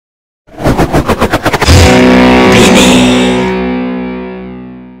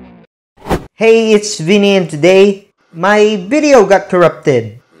Hey, it's Vinny, and today, my video got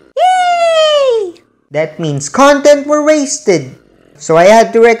corrupted. Yay! That means content were wasted. So I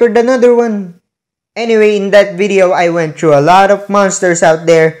had to record another one. Anyway, in that video, I went through a lot of monsters out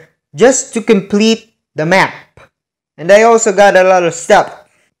there just to complete the map. And I also got a lot of stuff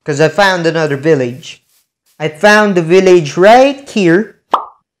because I found another village. I found the village right here.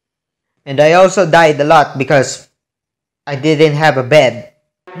 And I also died a lot because I didn't have a bed.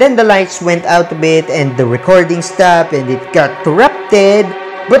 Then the lights went out a bit and the recording stopped and it got corrupted.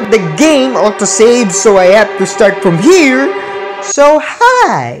 But the game auto-saved, so I had to start from here. So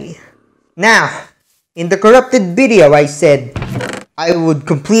hi! Now, in the corrupted video I said I would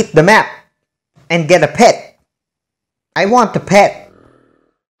complete the map and get a pet. I want a pet.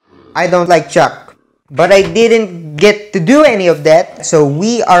 I don't like Chuck. But I didn't get to do any of that, so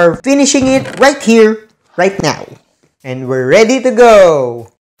we are finishing it right here, right now. And we're ready to go.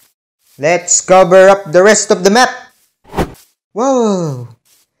 Let's cover up the rest of the map. Whoa.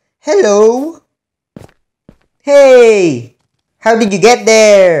 Hello. Hey. How did you get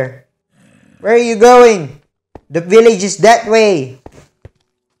there? Where are you going? The village is that way.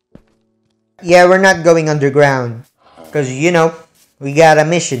 Yeah, we're not going underground. Because, you know, we got a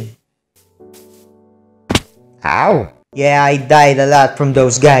mission. Ow. Yeah, I died a lot from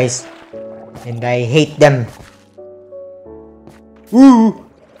those guys. And I hate them. Woo.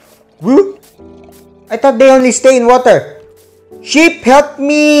 Woo! I thought they only stay in water. Sheep, help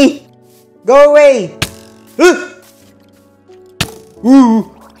me! Go away! Woo!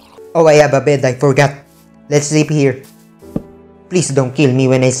 Oh, I have a bed. I forgot. Let's sleep here. Please don't kill me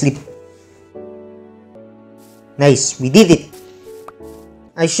when I sleep. Nice, we did it.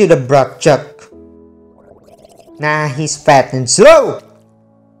 I should have brought Chuck. Nah, he's fat and slow.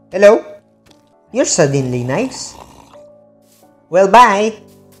 Hello? You're suddenly nice. Well, bye.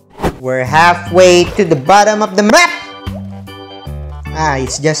 We're halfway to the bottom of the map! Ah,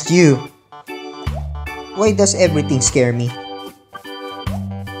 it's just you. Why does everything scare me?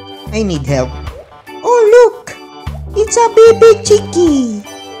 I need help. Oh, look! It's a baby chickie!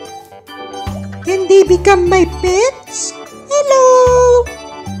 Can they become my pets? Hello!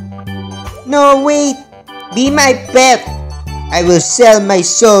 No, wait! Be my pet! I will sell my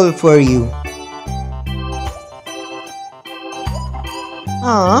soul for you.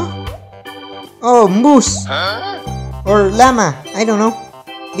 Aww. Oh, moose. Huh? Or llama. I don't know.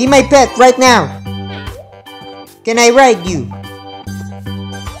 Be my pet right now. Can I ride you?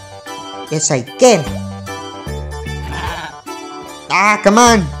 Yes, I can. Ah, come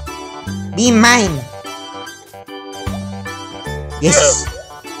on. Be mine. Yes.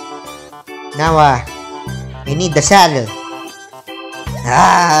 Now, I need the saddle.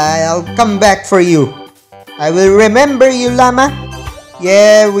 Ah, I'll come back for you. I will remember you, llama.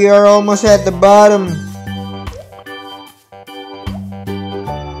 Yeah, we are almost at the bottom.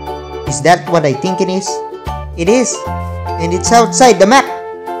 Is that what I think it is? It is. And it's outside the map.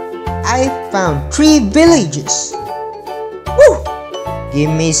 I found 3 villages. Woo! Give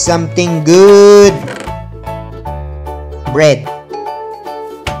me something good. Bread.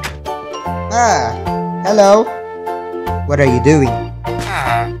 Ah, hello. What are you doing?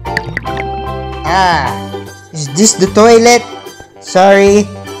 Ah, is this the toilet? Sorry,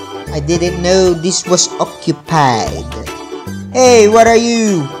 I didn't know this was occupied. Hey, what are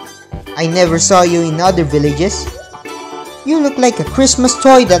you? I never saw you in other villages. You look like a Christmas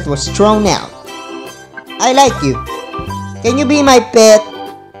toy that was thrown out. I like you. Can you be my pet?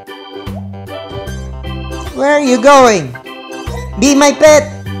 Where are you going? Be my pet.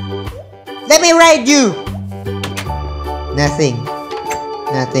 Let me ride you. Nothing.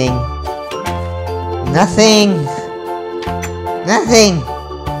 Nothing. Nothing. Nothing!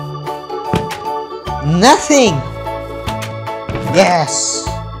 Nothing! Yes!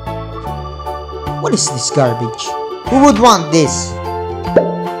 What is this garbage? Who would want this?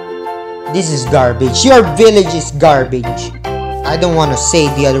 This is garbage. Your village is garbage. I don't want to say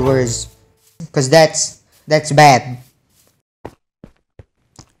the other words. Because that's bad.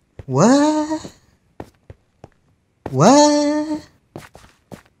 What? What?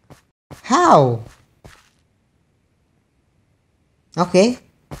 How? Okay.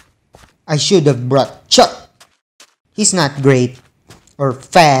 I should have brought Chuck. He's not great or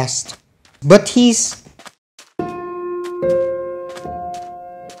fast, but he's...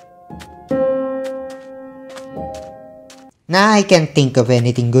 Nah, I can't think of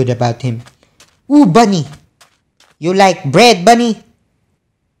anything good about him. Ooh, Bunny. You like bread, Bunny?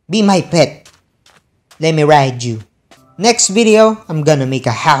 Be my pet. Let me ride you. Next video, I'm gonna make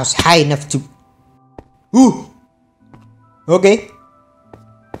a house high enough to... Ooh! Okay.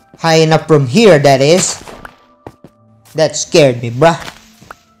 High enough from here, that is. That scared me, bruh.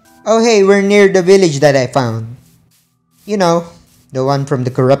 Oh hey, we're near the village that I found. You know, the one from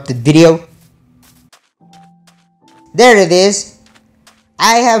the corrupted video. There it is.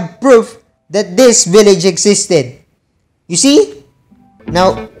 I have proof that this village existed. You see?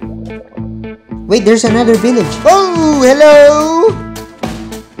 Now, wait, there's another village. Oh, hello!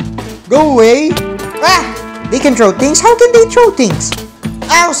 Go away. Ah! They can throw things? How can they throw things?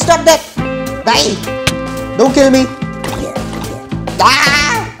 Ow, stop that! Die! Don't kill me!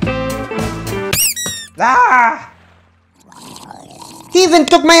 Ah! Ah! He even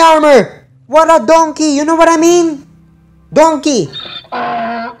took my armor! What a donkey! You know what I mean? Donkey!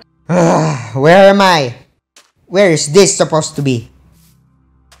 Where am I? Where is this supposed to be?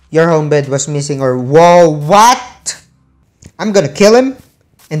 Your home bed was missing or... Whoa, what? I'm gonna kill him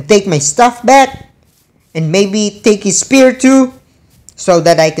and take my stuff back and maybe take his spear too so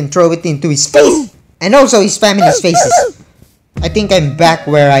that I can throw it into his face and also his family's faces. I think I'm back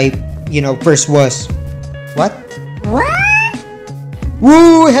where I, first was. What?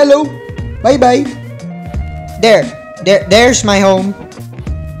 Woo, hello. Bye-bye. There's my home.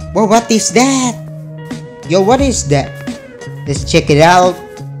 Whoa, what is that? Yo, what is that? Let's check it out.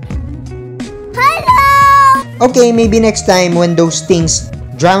 Hello! Okay, maybe next time when those things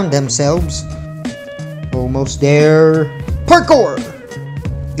drown themselves. Almost there. Parkour!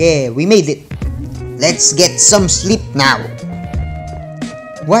 Yeah, we made it. Let's get some sleep now.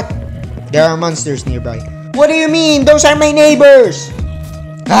 What? There are monsters nearby. What do you mean? Those are my neighbors!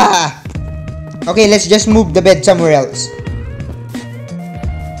 Ah! Okay, let's just move the bed somewhere else.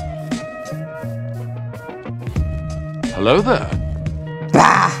 Hello there.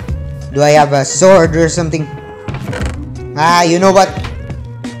 Bah! Do I have a sword or something? Ah, you know what?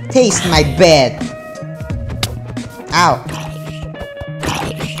 Taste my bed. Ow.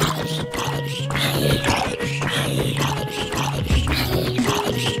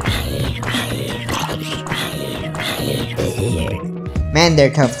 Man,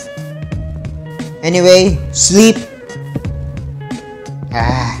 they're tough. Anyway, sleep.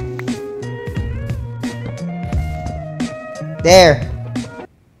 Ah. There.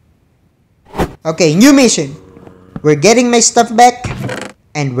 Okay, new mission. We're getting my stuff back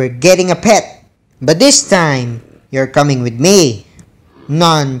and we're getting a pet. But this time, you're coming with me.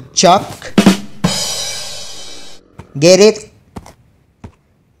 Nunchuck. Get it?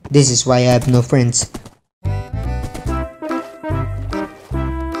 This is why I have no friends.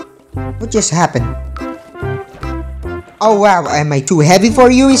 What just happened? Oh wow, am I too heavy for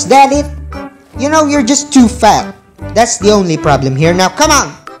you? Is that it? You know, you're just too fat. That's the only problem here. Now, come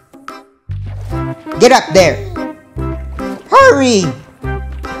on! Get up there! Hurry!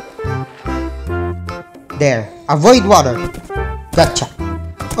 There. Avoid water. Gotcha.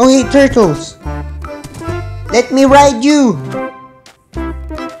 Oh hey, turtles! Let me ride you!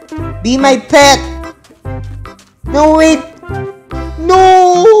 Be my pet! No, wait!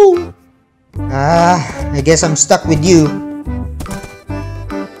 No! I guess I'm stuck with you.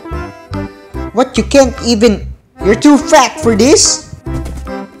 What, you can't even... You're too fat for this?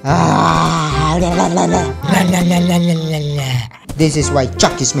 This is why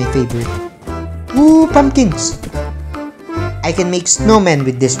Chuck is my favorite. Ooh, pumpkins. I can make snowmen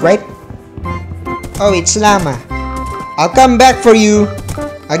with this, right? Oh, it's llama. I'll come back for you.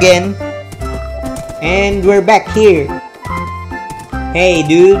 Again. And we're back here. Hey,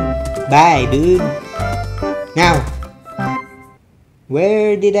 dude. Bye, dude. Now,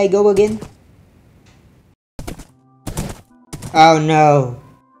 where did I go again? Oh no.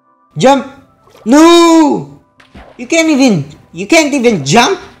 Jump! No! You can't even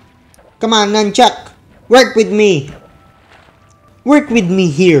jump? Come on, Nunchuck. Work with me. Work with me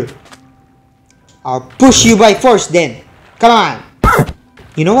here. I'll push you by force then. Come on.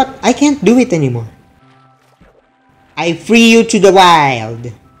 You know what? I can't do it anymore. I free you to the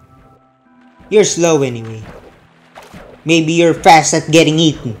wild. You're slow anyway. Maybe you're fast at getting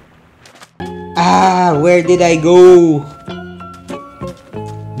eaten. Ah, where did I go?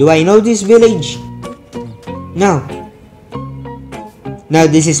 Do I know this village? No. No,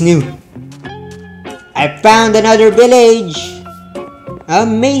 this is new. I found another village.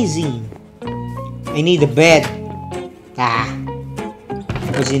 Amazing. I need a bed. Ah.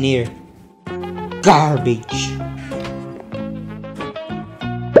 What's in here? Garbage.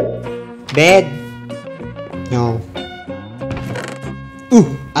 Bed? No.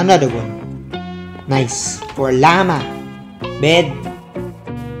 Ooh, another one. Nice. For llama. Bed.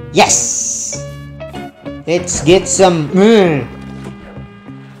 Yes! Let's get some...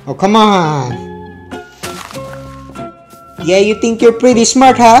 Oh, come on. Yeah, you think you're pretty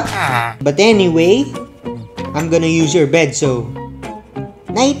smart, huh? But anyway, I'm gonna use your bed, so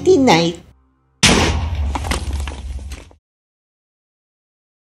nighty night.